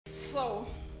So,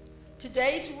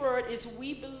 today's word is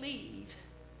we believe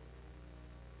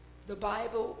the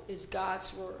Bible is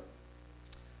God's word.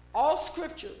 All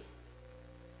scripture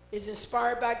is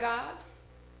inspired by God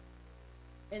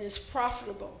and is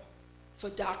profitable for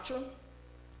doctrine,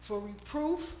 for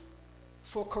reproof,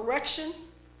 for correction,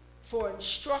 for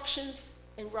instructions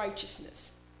in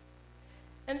righteousness.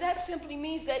 And that simply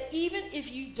means that even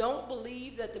if you don't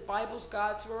believe that the Bible's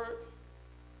God's word,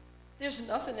 there's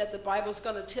nothing that the Bible's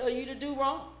going to tell you to do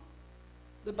wrong.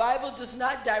 The Bible does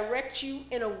not direct you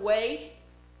in a way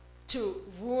to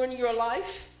ruin your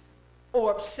life or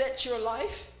upset your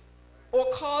life or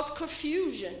cause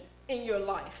confusion in your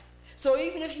life. So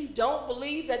even if you don't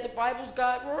believe that the Bible's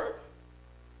God's word,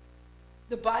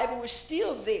 the Bible is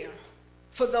still there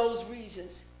for those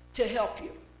reasons to help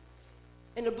you.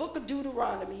 In the book of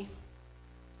Deuteronomy,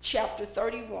 chapter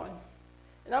 31,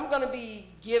 and I'm going to be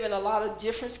giving a lot of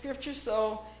different scriptures,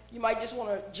 so you might just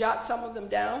want to jot some of them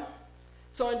down.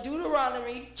 So in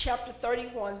Deuteronomy chapter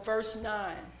 31, verse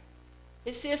 9,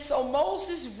 it says, "So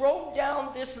Moses wrote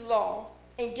down this law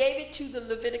and gave it to the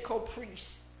Levitical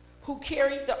priests, who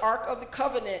carried the ark of the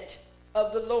covenant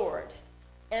of the Lord,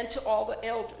 and to all the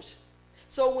elders."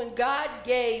 So when God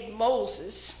gave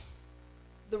Moses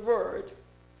the word,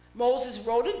 Moses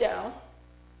wrote it down,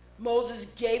 Moses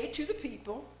gave it to the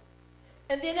people,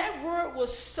 and then that word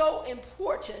was so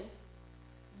important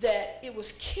that it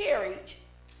was carried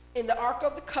in the Ark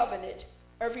of the Covenant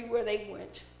everywhere they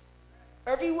went,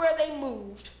 everywhere they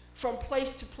moved, from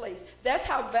place to place. That's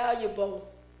how valuable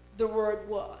the word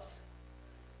was.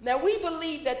 Now, we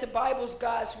believe that the Bible's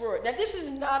God's word. Now, this is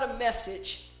not a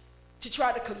message to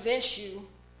try to convince you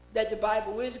that the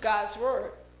Bible is God's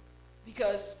word,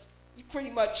 because you pretty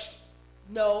much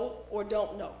know or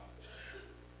don't know.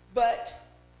 But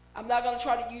I'm not going to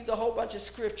try to use a whole bunch of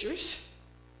scriptures.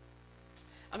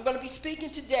 I'm going to be speaking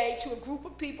today to a group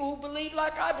of people who believe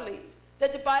like I believe,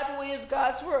 that the Bible is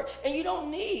God's word. And you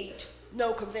don't need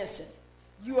no convincing.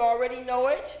 You already know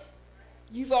it.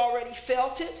 You've already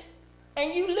felt it.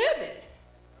 And you live it.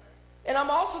 And I'm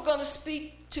also going to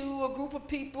speak to a group of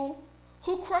people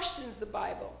who questions the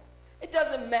Bible. It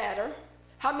doesn't matter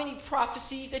how many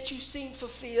prophecies that you've seen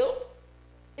fulfilled.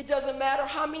 It doesn't matter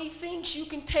how many things you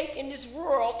can take in this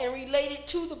world and relate it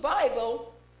to the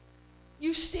Bible.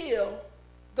 You still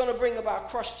going to bring about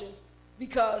question,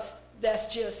 because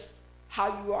that's just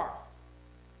how you are.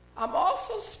 I'm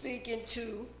also speaking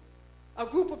to a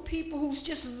group of people who's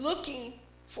just looking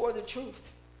for the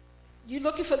truth. You're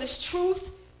looking for this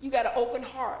truth, you got an open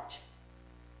heart.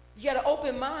 You got an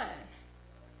open mind.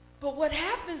 But what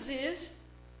happens is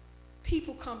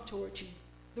people come toward you.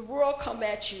 The world come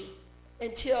at you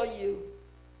and tell you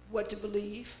what to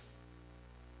believe,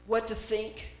 what to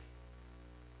think,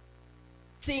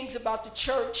 things about the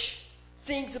church,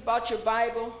 things about your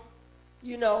Bible.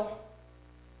 You know,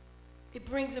 it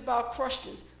brings about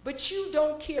questions. But you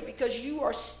don't care, because you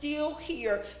are still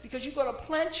here, because you're going to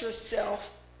plant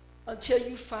yourself until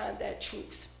you find that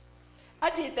truth.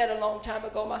 I did that a long time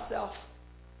ago myself.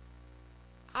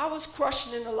 I was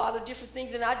questioning a lot of different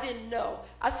things, and I didn't know.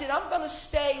 I said, I'm going to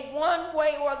stay one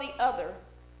way or the other.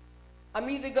 I'm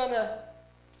either going to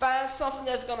find something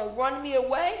that's going to run me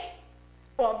away,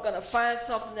 or I'm going to find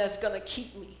something that's going to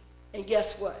keep me. And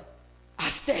guess what? I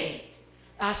stayed.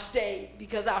 I stayed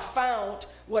because I found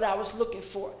what I was looking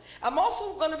for. I'm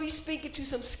also going to be speaking to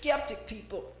some skeptic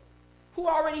people who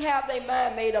already have their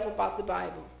mind made up about the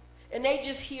Bible. And they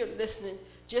just here listening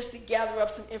just to gather up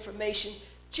some information,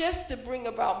 just to bring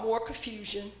about more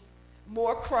confusion,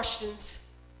 more questions,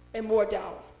 and more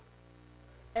doubt.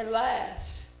 And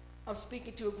last, I'm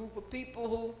speaking to a group of people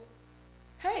who,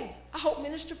 hey, I hope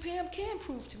Minister Pam can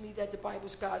prove to me that the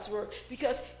Bible's God's word.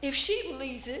 Because if she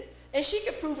believes it and she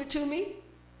can prove it to me,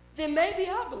 then maybe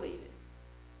I'll believe it.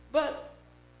 But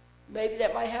maybe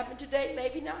that might happen today,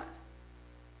 maybe not.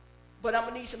 But I'm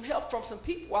going to need some help from some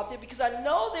people out there, because I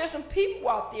know there's some people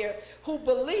out there who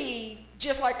believe,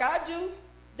 just like I do,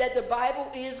 that the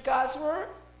Bible is God's word.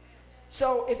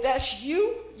 So if that's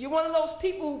you, you're one of those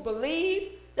people who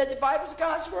believe that the Bible's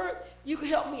God's word, you can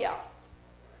help me out.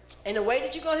 And the way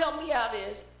that you're going to help me out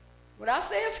is, when I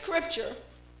say a scripture,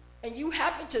 and you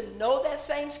happen to know that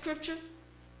same scripture,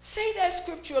 say that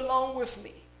scripture along with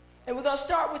me. And we're going to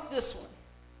start with this one.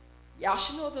 Y'all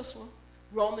should know this one.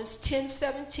 Romans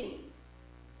 10:17.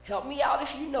 Help me out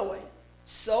if you know it.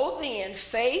 So then,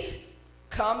 faith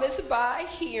cometh by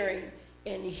hearing,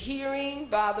 and hearing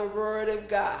by the word of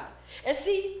God. And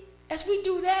see, as we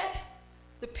do that,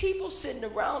 the people sitting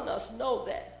around us know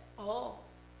that, oh,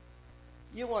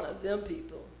 you're one of them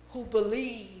people who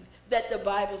believe that the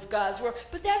Bible's God's word.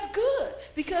 But that's good,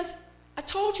 because I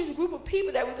told you the group of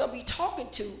people that we're going to be talking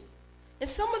to, and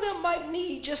some of them might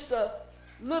need just a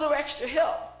little extra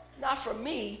help, not from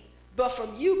me, but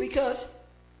from you, because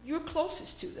you're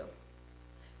closest to them.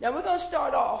 Now we're going to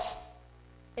start off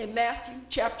in Matthew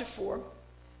chapter 4.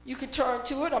 You can turn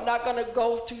to it. I'm not going to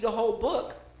go through the whole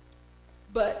book,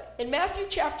 but in Matthew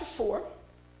chapter 4,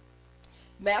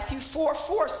 Matthew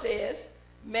 4:4 says,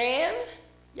 man,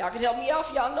 y'all can help me out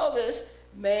if y'all know this,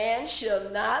 man shall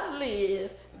not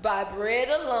live by bread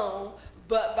alone,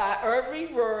 but by every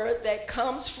word that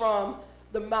comes from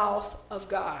the mouth of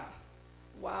God.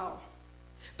 Wow.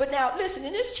 But now listen,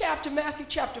 in this chapter, Matthew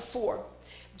chapter 4,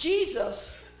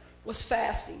 Jesus was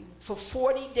fasting for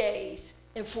 40 days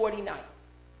and 40 nights.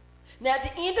 Now at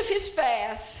the end of his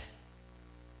fast,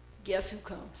 guess who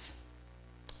comes?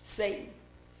 Satan.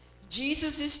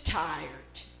 Jesus is tired.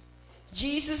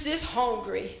 Jesus is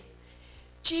hungry.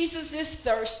 Jesus is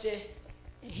thirsty.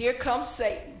 And here comes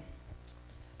Satan.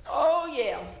 Oh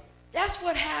yeah, that's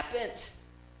what happens.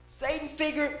 Satan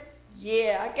figured,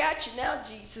 yeah, I got you now,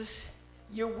 Jesus.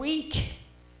 You're weak.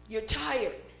 You're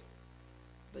tired.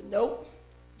 But nope.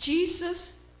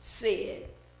 Jesus said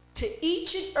to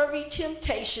each and every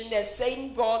temptation that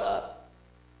Satan brought up,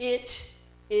 it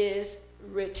is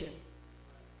written.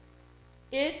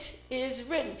 It is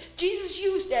written. Jesus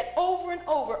used that over and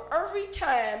over. Every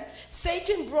time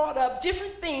Satan brought up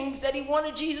different things that he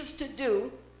wanted Jesus to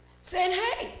do, saying,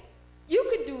 hey, you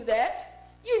could do that.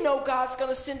 You know God's going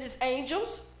to send his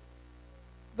angels.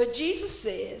 But Jesus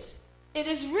says, it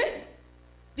is written.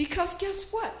 Because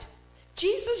guess what?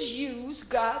 Jesus used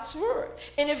God's word.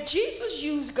 And if Jesus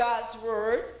used God's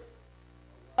word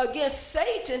against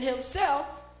Satan himself,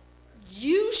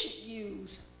 you should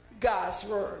use God's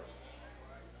word.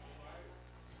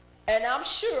 And I'm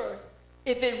sure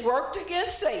if it worked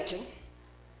against Satan,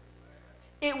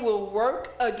 it will work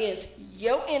against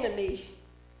your enemy,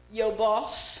 your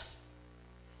boss,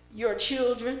 your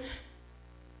children,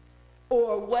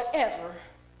 or whatever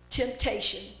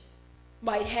temptation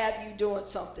might have you doing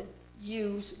something.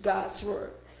 Use God's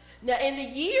word. Now, in the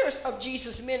years of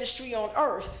Jesus' ministry on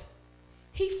earth,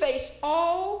 he faced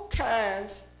all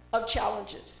kinds of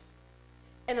challenges.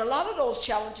 And a lot of those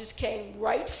challenges came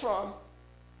right from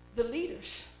the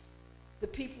leaders, the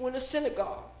people in the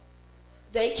synagogue.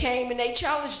 They came and they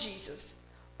challenged Jesus.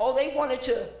 Oh, they wanted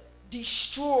to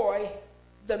destroy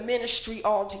the ministry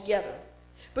altogether.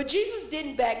 But Jesus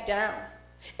didn't back down.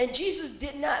 And Jesus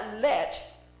did not let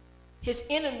his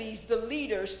enemies, the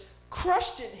leaders,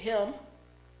 question him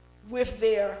with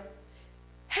their,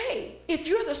 hey, if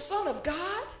you're the Son of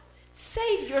God,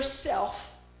 save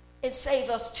yourself and save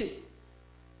us too.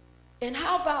 And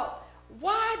how about,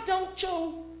 why don't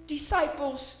your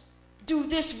disciples do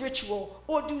this ritual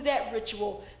or do that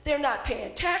ritual? They're not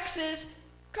paying taxes.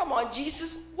 Come on,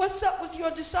 Jesus, what's up with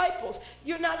your disciples?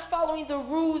 You're not following the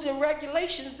rules and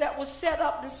regulations that was set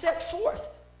up and set forth.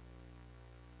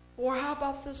 Or how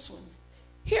about this one?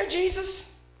 Here,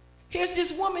 Jesus, here's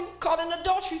this woman caught in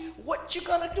adultery. What you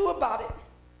gonna do about it?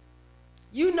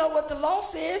 You know what the law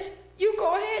says. You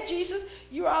go ahead, Jesus.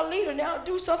 You're our leader now.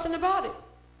 Do something about it.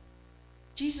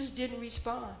 Jesus didn't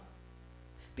respond.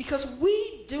 Because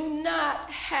we do not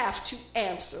have to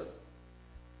answer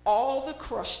all the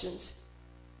questions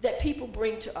that people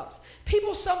bring to us.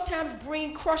 People sometimes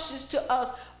bring questions to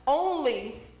us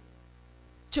only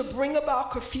to bring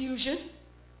about confusion,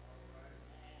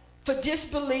 for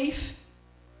disbelief.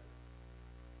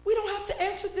 We don't have to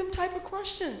answer them type of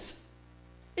questions.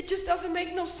 It just doesn't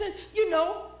make no sense. You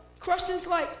know, questions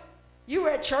like, you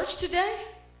were at church today?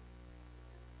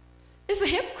 It's a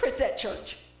hypocrite at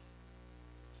church.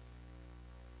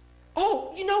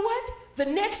 Oh, you know what? The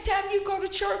next time you go to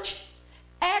church,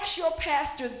 ask your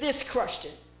pastor this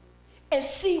question and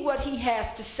see what he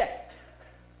has to say.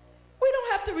 We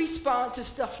don't have to respond to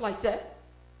stuff like that.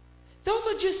 Those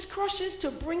are just questions to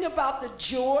bring about the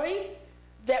joy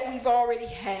that we've already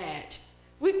had.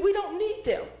 We don't need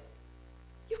them.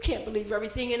 You can't believe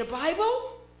everything in the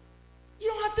Bible. You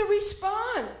don't have to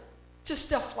respond to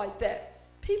stuff like that.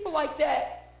 People like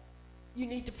that, you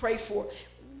need to pray for.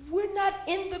 We're not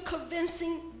in the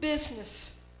convincing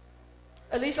business.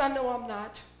 At least I know I'm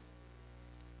not.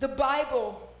 The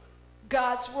Bible,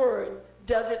 God's word,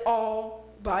 does it all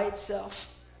by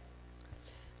itself.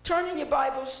 Turn in your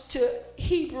Bibles to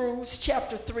Hebrews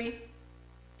chapter 3.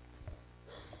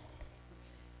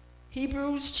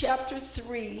 Hebrews chapter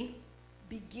 3,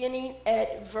 beginning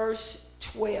at verse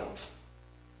 12.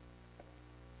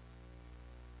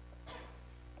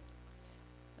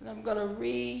 And I'm going to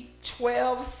read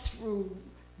 12 through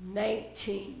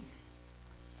 19.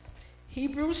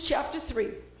 Hebrews chapter 3.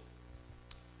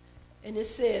 And it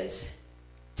says,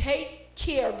 Take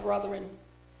care, brethren,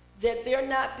 that there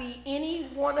not be any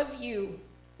one of you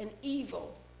an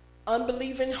evil,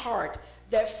 unbelieving heart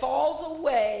that falls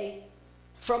away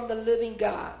from the living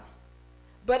God.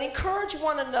 But encourage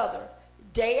one another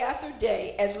day after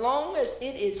day, as long as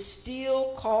it is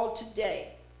still called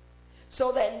today,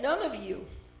 so that none of you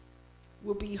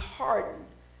will be hardened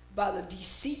by the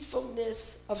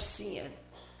deceitfulness of sin.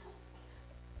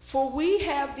 For we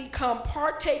have become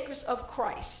partakers of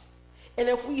Christ, and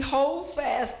if we hold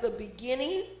fast the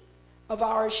beginning of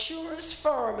our assurance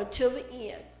firm until the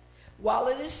end, while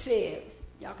it is said,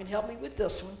 y'all can help me with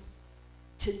this one,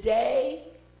 today,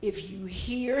 if you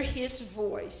hear his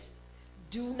voice,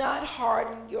 do not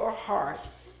harden your heart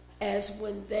as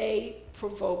when they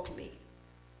provoked me.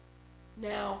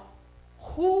 Now,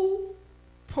 who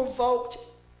provoked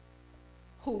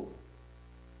who?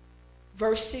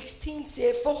 Verse 16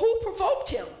 said, for who provoked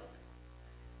him?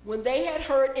 When they had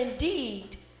heard,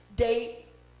 indeed, did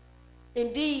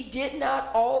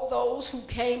not all those who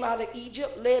came out of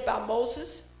Egypt, led by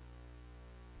Moses,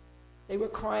 they were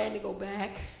crying to go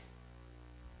back.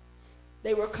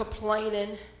 They were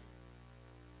complaining.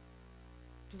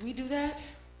 Do we do that?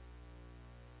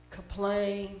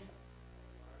 Complain,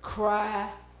 cry.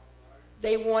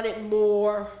 They wanted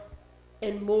more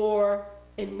and more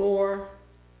and more.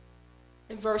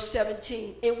 In verse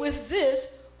 17, and with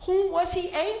this, whom was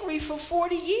he angry for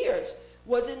 40 years?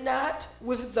 Was it not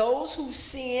with those who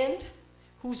sinned,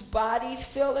 whose bodies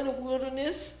fell in the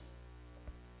wilderness?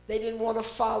 They didn't want to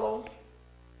follow.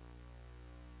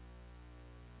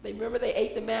 They remember they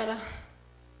ate the manna.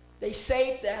 They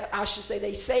saved that, I should say,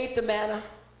 they saved the manna.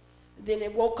 And then they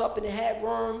woke up and it had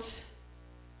worms.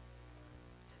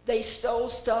 They stole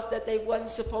stuff that they wasn't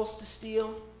supposed to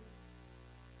steal.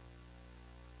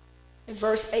 In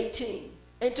verse 18,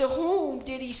 and to whom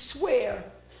did he swear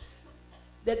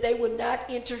that they would not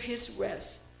enter his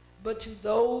rest, but to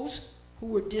those who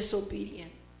were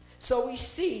disobedient? So we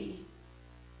see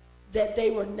that they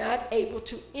were not able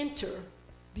to enter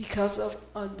because of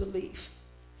unbelief.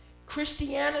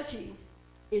 Christianity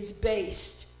is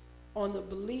based on the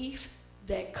belief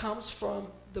that comes from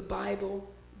the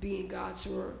Bible being God's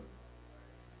word.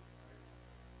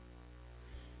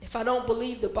 If I don't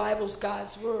believe the Bible's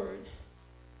God's word,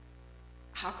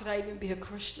 how could I even be a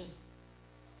Christian?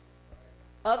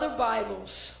 Other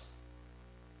Bibles,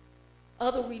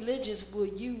 other religions will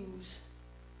use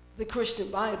the Christian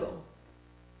Bible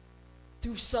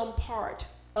through some part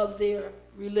of their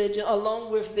religion,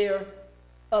 along with their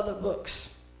other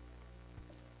books.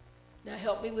 Now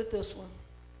help me with this one.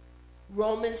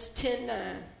 Romans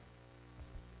 10:9.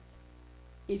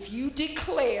 If you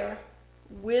declare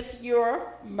with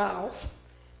your mouth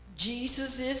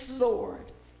Jesus is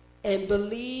Lord, and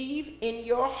believe in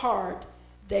your heart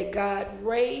that God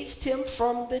raised him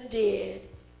from the dead,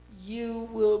 you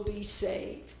will be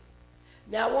saved.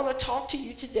 Now I want to talk to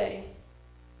you today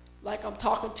like I'm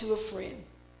talking to a friend.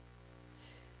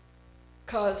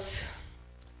 Because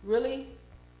really,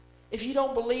 if you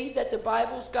don't believe that the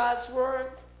Bible's God's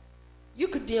word, you're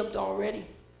condemned already.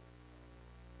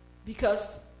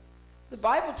 Because the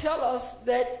Bible tells us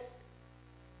that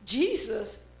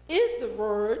Jesus is the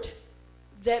Word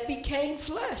that became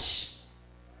flesh.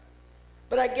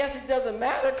 But I guess it doesn't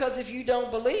matter, because if you don't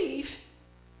believe,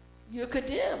 you're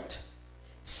condemned.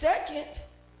 Second,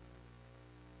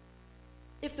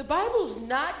 if the Bible's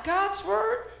not God's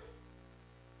word,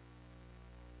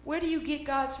 where do you get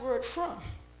God's word from?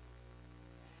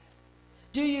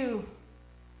 Do you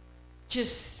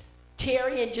just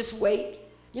tarry and just wait?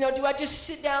 You know, do I just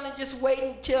sit down and just wait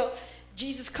until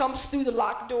Jesus comes through the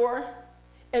locked door,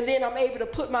 and then I'm able to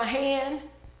put my hand,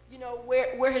 you know,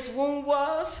 where his wound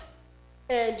was,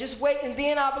 and just wait, and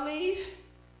then I believe?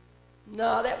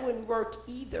 No, that wouldn't work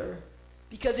either.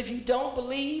 Because if you don't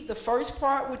believe the first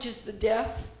part, which is the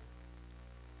death,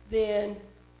 then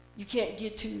you can't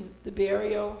get to the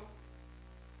burial,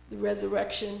 the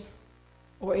resurrection,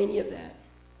 or any of that.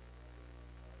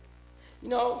 You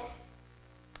know,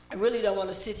 I really don't want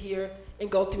to sit here and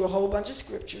go through a whole bunch of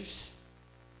scriptures,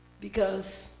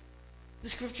 because the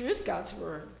scripture is God's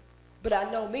word. But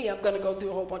I know me, I'm going to go through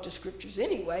a whole bunch of scriptures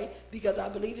anyway, because I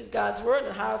believe it's God's word,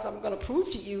 and how else I'm going to prove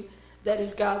to you that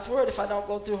it's God's word if I don't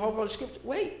go through a whole bunch of scripture?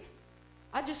 Wait,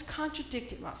 I just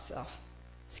contradicted myself.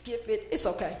 Skip it, it's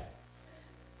okay.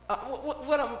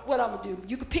 What I'm going to do,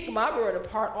 you can pick my word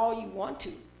apart all you want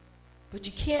to, but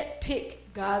you can't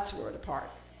pick God's word apart.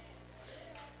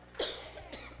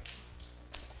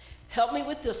 Help me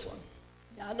with this one.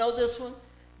 Y'all know this one?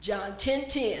 John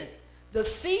 10:10. The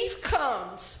thief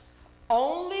comes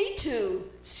only to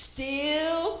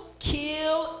steal,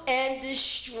 kill, and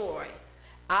destroy.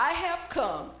 I have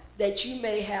come that you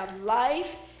may have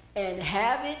life and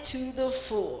have it to the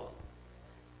full.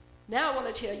 Now I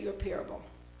want to tell you a parable.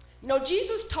 You know,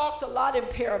 Jesus talked a lot in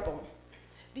parable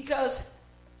because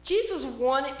Jesus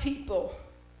wanted people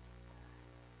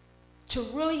to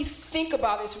really think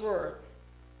about his word.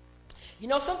 You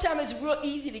know, sometimes it's real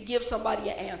easy to give somebody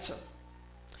an answer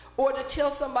or to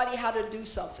tell somebody how to do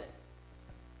something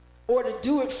or to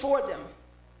do it for them.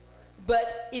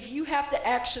 But if you have to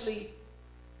actually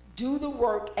do the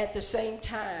work at the same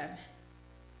time,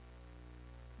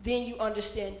 then you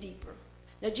understand deeper.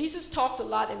 Now, Jesus talked a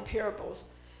lot in parables,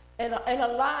 and a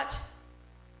lot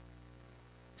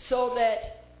so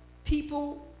that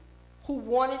people who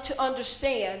wanted to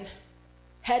understand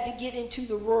had to get into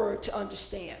the word to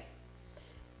understand.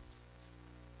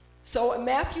 So in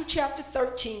Matthew chapter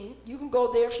 13, you can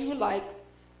go there if you would like,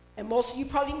 and most of you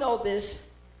probably know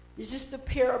this. This is the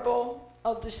parable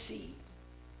of the seed.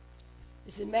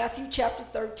 It's in Matthew chapter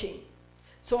 13.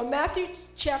 So in Matthew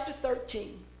chapter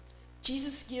 13,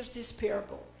 Jesus gives this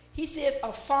parable. He says,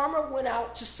 a farmer went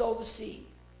out to sow the seed.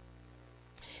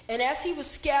 And as he was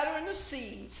scattering the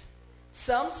seeds,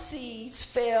 some seeds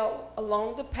fell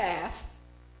along the path,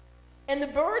 and the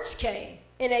birds came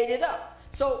and ate it up.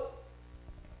 So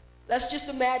let's just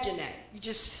imagine that. You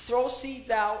just throw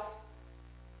seeds out,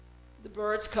 the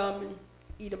birds come and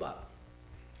eat them up.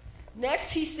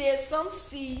 Next, he says some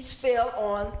seeds fell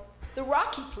on the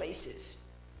rocky places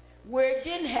where it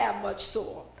didn't have much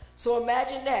soil. So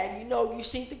imagine that. You know, you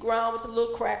sink the ground with the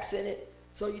little cracks in it.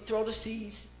 So you throw the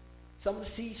seeds. Some of the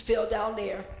seeds fell down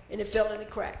there, and it fell in the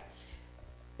crack.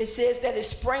 It says that it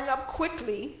sprang up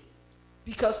quickly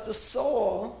because the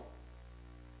soil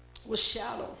was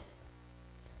shallow.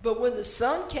 But when the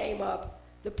sun came up,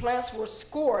 the plants were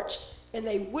scorched, and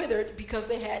they withered because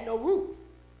they had no root.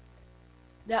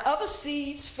 Now, other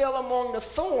seeds fell among the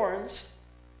thorns.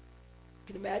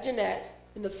 You can imagine that.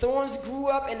 And the thorns grew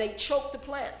up and they choked the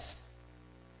plants.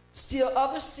 Still,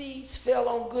 other seeds fell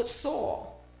on good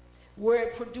soil where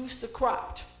it produced a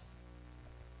crop.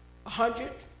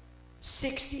 100,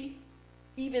 60,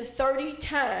 even 30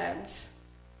 times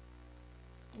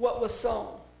what was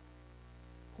sown.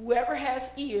 Whoever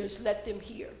has ears, let them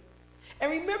hear.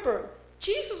 And remember,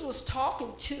 Jesus was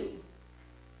talking to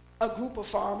a group of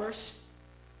farmers.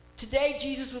 Today,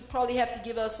 Jesus would probably have to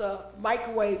give us a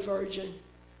microwave version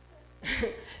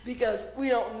because we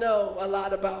don't know a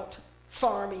lot about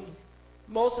farming.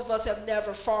 Most of us have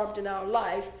never farmed in our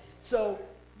life. So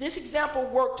this example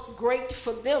worked great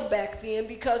for them back then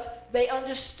because they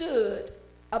understood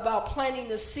about planting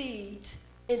the seeds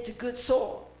into good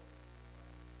soil.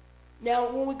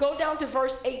 Now, when we go down to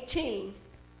verse 18,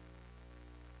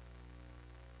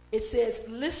 it says,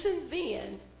 listen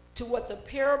then to what the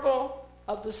parable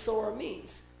of the sower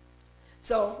means.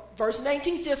 So verse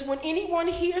 19 says, when anyone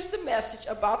hears the message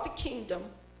about the kingdom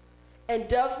and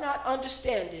does not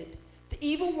understand it, the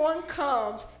evil one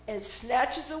comes and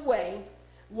snatches away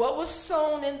what was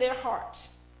sown in their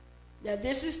hearts. Now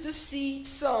this is the seed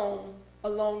sown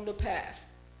along the path.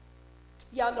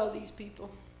 Y'all know these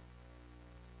people.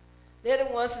 They're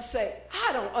the ones that say,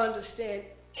 I don't understand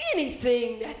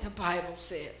anything that the Bible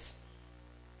says.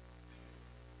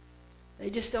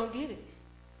 They just don't get it.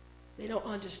 They don't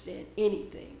understand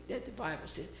anything that the Bible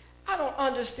says. I don't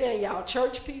understand y'all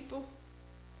church people.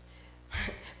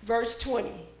 Verse 20.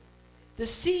 The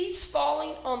seeds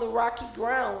falling on the rocky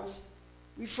grounds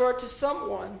refer to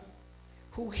someone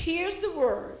who hears the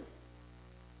word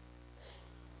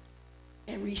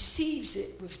and receives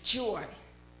it with joy.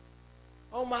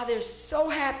 Oh my, they're so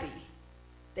happy.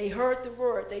 They heard the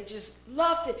word. They just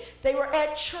loved it. They were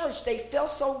at church. They felt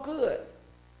so good.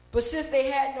 But since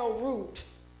they had no root,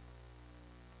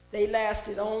 they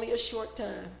lasted only a short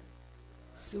time.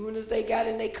 Soon as they got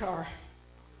in their car.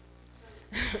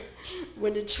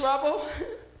 When the trouble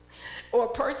or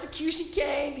persecution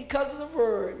came because of the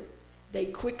word, they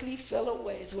quickly fell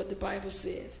away, is what the Bible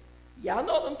says. Y'all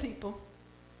know them people.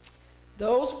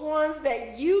 Those ones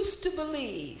that used to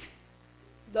believe.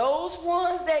 Those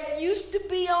ones that used to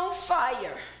be on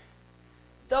fire.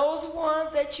 Those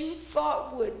ones that you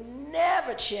thought would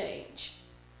never change.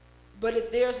 But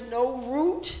if there's no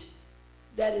root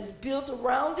that is built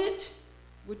around it,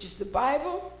 which is the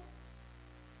Bible,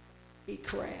 it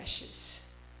crashes.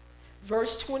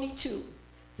 Verse 22,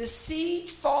 the seed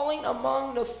falling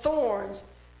among the thorns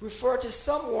refer to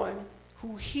someone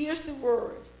who hears the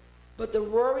word, but the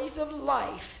worries of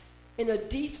life and the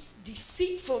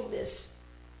deceitfulness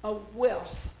of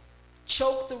wealth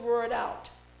choke the word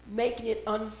out, making it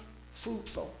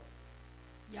unfruitful.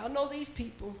 Y'all know these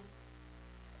people.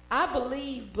 I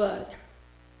believe, but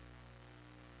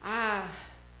I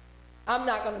I'm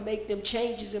not going to make them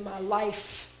changes in my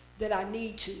life that I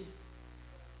need to.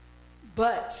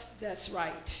 But that's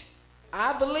right.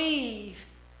 I believe,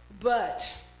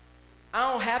 but I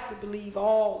don't have to believe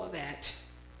all of that.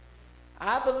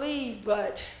 I believe,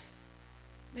 but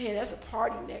man, that's a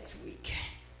party next week.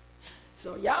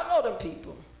 So y'all know them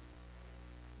people.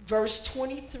 Verse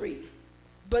 23.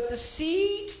 But the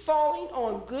seed falling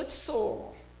on good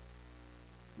soil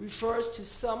refers to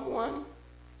someone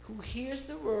who hears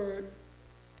the word,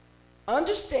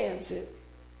 understands it,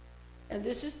 and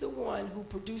this is the one who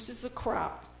produces a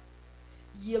crop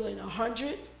yielding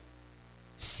 100,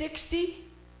 60,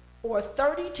 or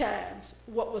 30 times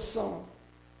what was sown.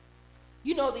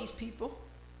 You know these people.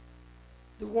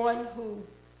 The one who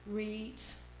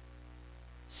reads,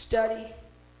 study,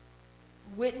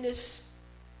 witness,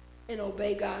 and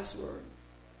obey God's word.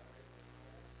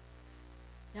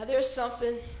 Now there's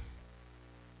something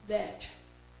that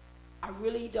I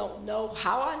really don't know.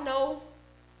 How I know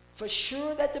for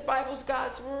sure that the Bible's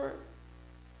God's word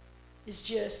is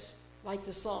just like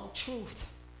the song Truth.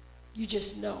 You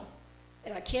just know.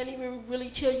 And I can't even really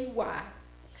tell you why.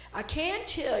 I can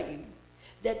tell you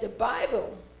that the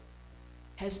Bible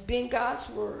has been God's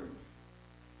word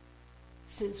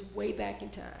since way back in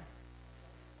time.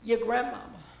 Your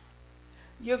grandmama,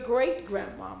 your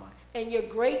great-grandmama, and your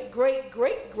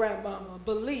great-great-great-grandmama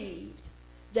believed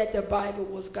that the Bible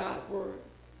was God's word.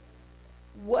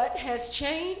 What has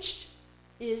changed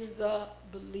is the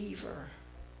believer,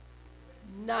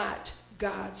 not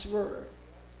God's word.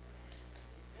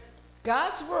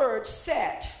 God's word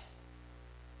sat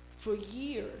for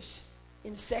years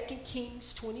in 2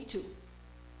 Kings 22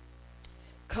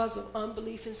 because of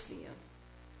unbelief and sin.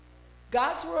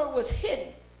 God's word was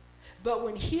hidden, but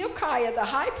when Hilkiah, the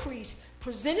high priest,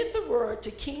 presented the word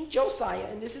to King Josiah,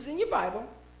 and this is in your Bible,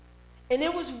 and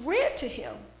it was read to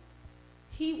him,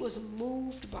 he was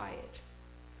moved by it.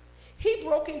 He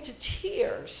broke into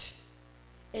tears,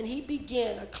 and he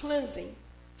began a cleansing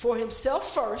for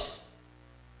himself first,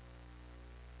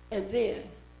 and then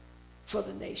for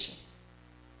the nation.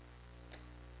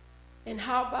 And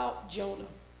how about Jonah?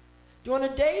 During the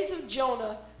days of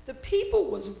Jonah, the people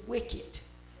was wicked.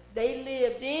 They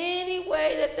lived any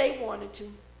way that they wanted to.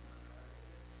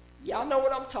 Y'all know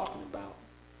what I'm talking about.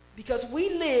 Because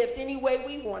we lived any way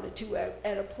we wanted to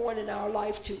at a point in our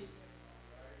life too.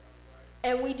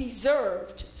 And we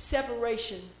deserved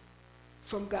separation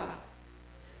from God.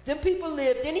 Them people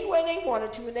lived any way they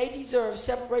wanted to, and they deserved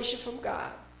separation from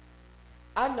God.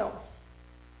 I know.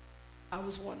 I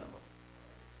was one of them.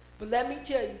 But let me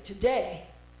tell you, today,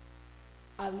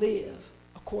 I live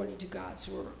according to God's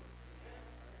word.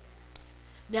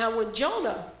 Now, when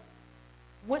Jonah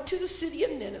went to the city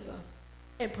of Nineveh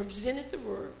and presented the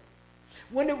word,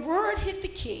 when the word hit the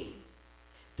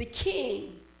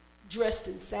king dressed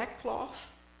in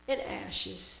sackcloth and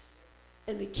ashes,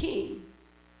 and the king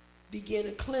began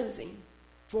a cleansing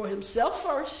for himself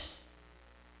first,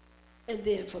 and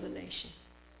then for the nation.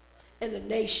 And the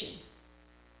nation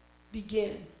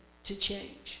began to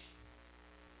change.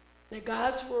 Now,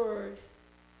 God's word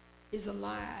is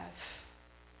alive.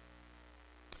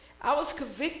 I was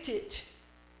convicted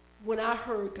when I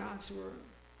heard God's word.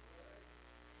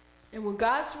 And when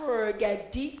God's word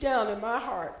got deep down in my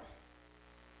heart,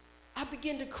 I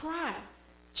began to cry,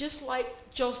 just like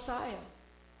Josiah.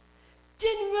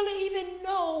 Didn't really even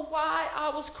know why I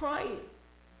was crying.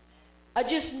 I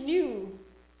just knew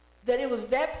that it was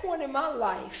that point in my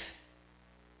life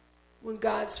when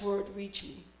God's word reached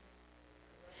me.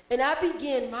 And I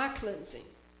began my cleansing.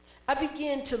 I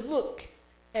began to look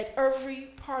at every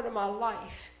part of my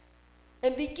life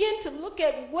and begin to look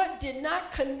at what did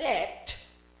not connect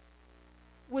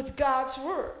with God's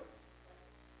word.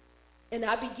 And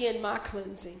I began my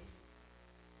cleansing.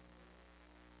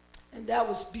 And that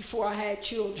was before I had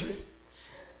children.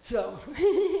 So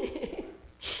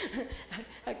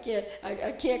I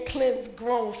can't cleanse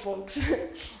grown folks.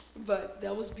 But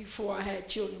that was before I had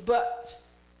children. But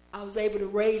I was able to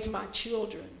raise my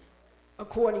children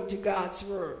according to God's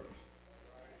word.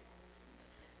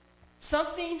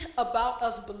 Something about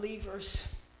us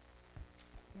believers,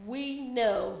 we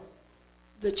know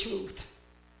the truth.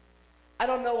 I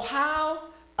don't know how,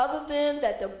 other than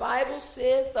that the Bible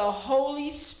says the Holy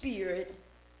Spirit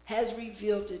has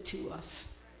revealed it to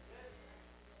us.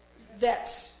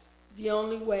 That's the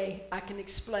only way I can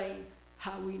explain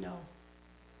how we know.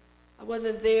 I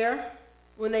wasn't there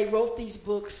when they wrote these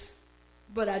books,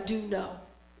 but I do know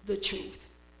the truth.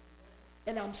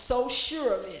 And I'm so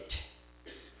sure of it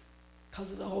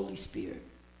because of the Holy Spirit.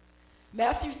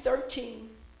 Matthew 13,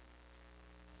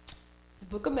 the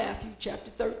book of Matthew, chapter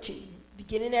 13,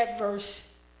 beginning at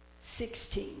verse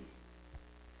 16.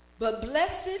 But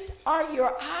blessed are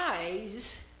your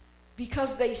eyes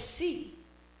because they see,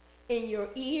 and your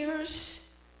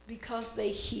ears because they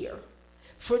hear.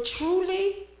 For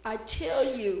truly I tell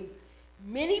you,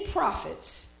 many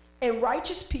prophets and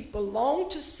righteous people long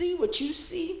to see what you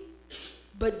see,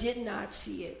 but did not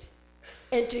see it,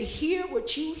 and to hear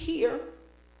what you hear,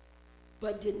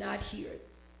 but did not hear it.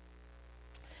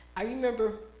 I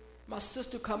remember my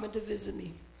sister coming to visit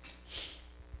me.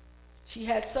 She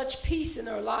had such peace in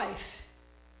her life.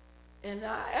 And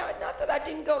not that I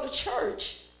didn't go to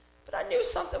church, but I knew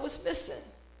something was missing.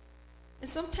 And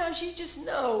sometimes you just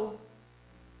know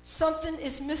something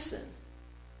is missing.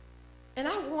 And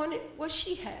I wanted what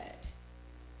she had.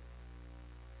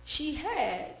 She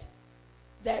had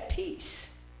that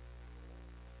peace.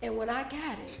 And when I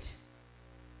got it,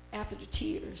 after the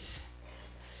tears,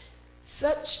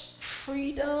 such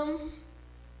freedom,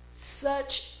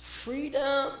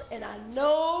 and I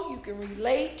know you can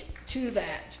relate to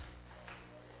that.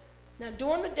 Now,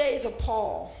 during the days of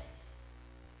Paul,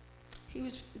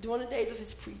 during the days of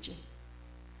his preaching,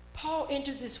 Paul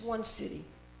entered this one city,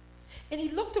 and he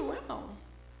looked around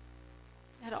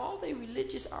at all the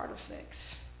religious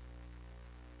artifacts,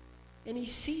 and he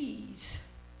sees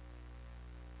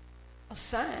a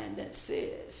sign that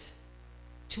says,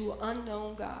 "To an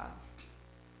unknown God."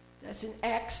 That's in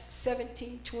Acts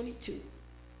 17:22.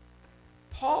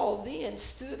 Paul then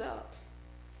stood up,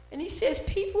 and he says,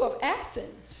 "People of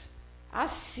Athens, I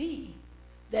see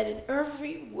that in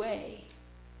every way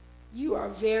you are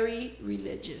very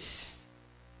religious.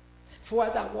 For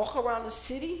as I walk around the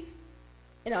city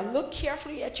and I look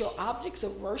carefully at your objects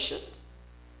of worship,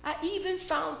 I even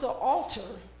found the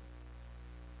altar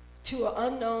to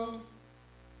an unknown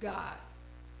God."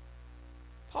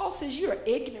 Paul says you are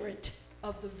ignorant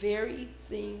of the very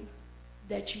thing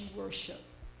that you worship.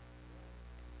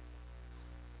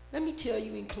 Let me tell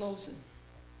you in closing.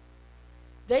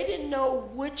 They didn't know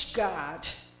which God,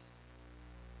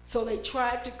 so they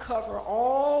tried to cover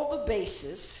all the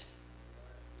bases,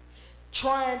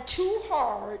 trying too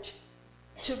hard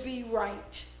to be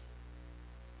right.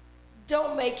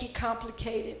 Don't make it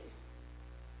complicated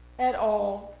at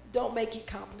all. Don't make it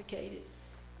complicated.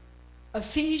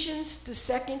 Ephesians, the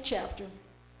 2nd chapter,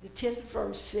 the 10th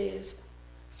verse says,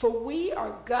 "For we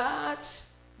are God's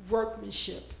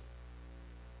workmanship,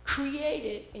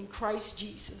 created in Christ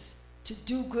Jesus to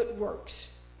do good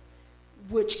works,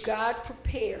 which God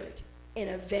prepared in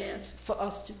advance for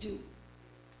us to do."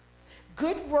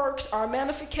 Good works are a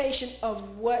manifestation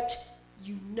of what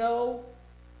you know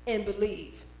and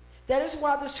believe. That is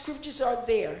why the scriptures are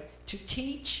there to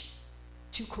teach,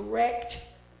 to correct,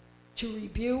 to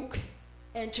rebuke,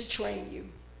 and to train you.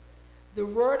 The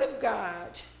Word of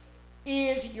God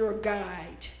is your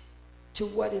guide to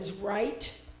what is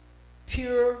right,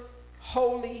 pure,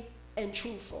 holy, and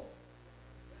truthful.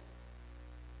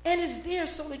 And it's there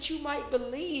so that you might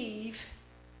believe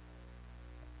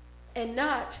and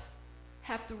not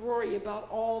have to worry about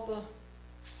all the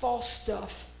false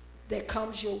stuff that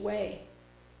comes your way.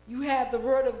 You have the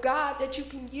Word of God that you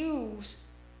can use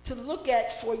to look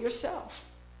at for yourself.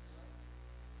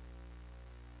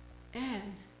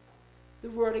 And the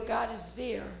Word of God is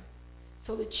there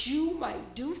so that you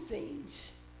might do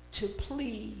things to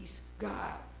please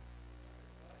God.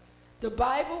 The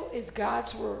Bible is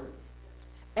God's Word.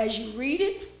 As you read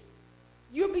it,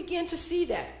 you'll begin to see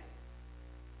that.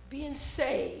 Being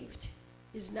saved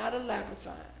is not a labyrinth.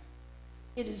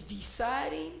 It is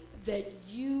deciding that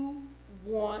you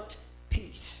want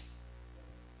peace.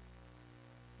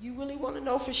 You really want to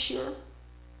know for sure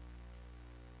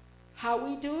how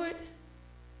we do it?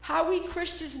 How we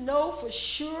Christians know for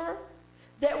sure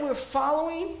that we're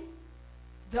following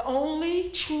the only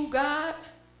true God?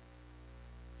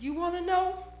 You want to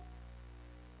know?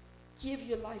 Give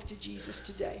your life to Jesus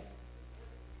today.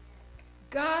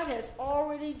 God has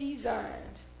already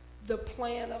designed the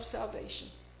plan of salvation.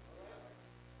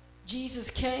 Jesus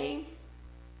came,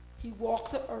 he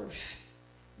walked the earth,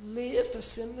 lived a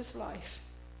sinless life,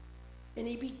 and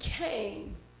he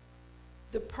became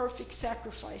the perfect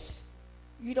sacrifice.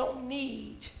 You don't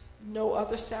need no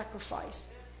other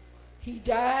sacrifice. He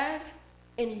died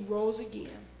and he rose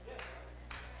again.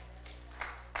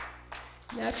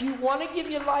 Now, if you want to give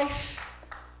your life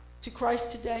to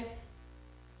Christ today,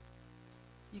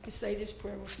 you can say this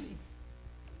prayer with me.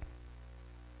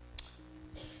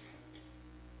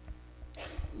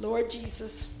 Lord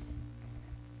Jesus,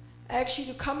 I ask you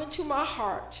to come into my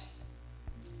heart.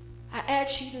 I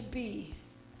ask you to be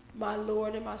my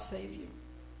Lord and my Savior.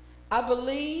 I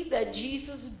believe that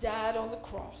Jesus died on the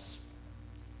cross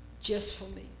just for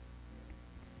me.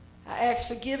 I ask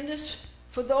forgiveness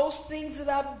for those things that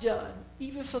I've done,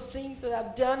 even for things that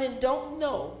I've done and don't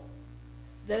know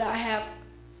that I have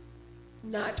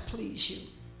not pleased you.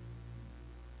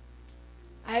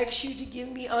 I ask you to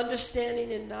give me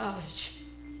understanding and knowledge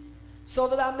so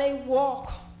that I may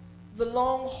walk the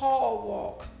long haul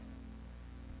walk,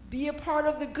 be a part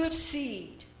of the good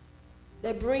seed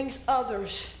that brings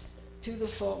others to the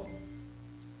fold.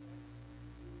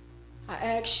 I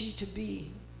ask you to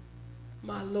be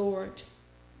my Lord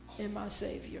and my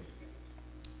Savior.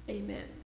 Amen.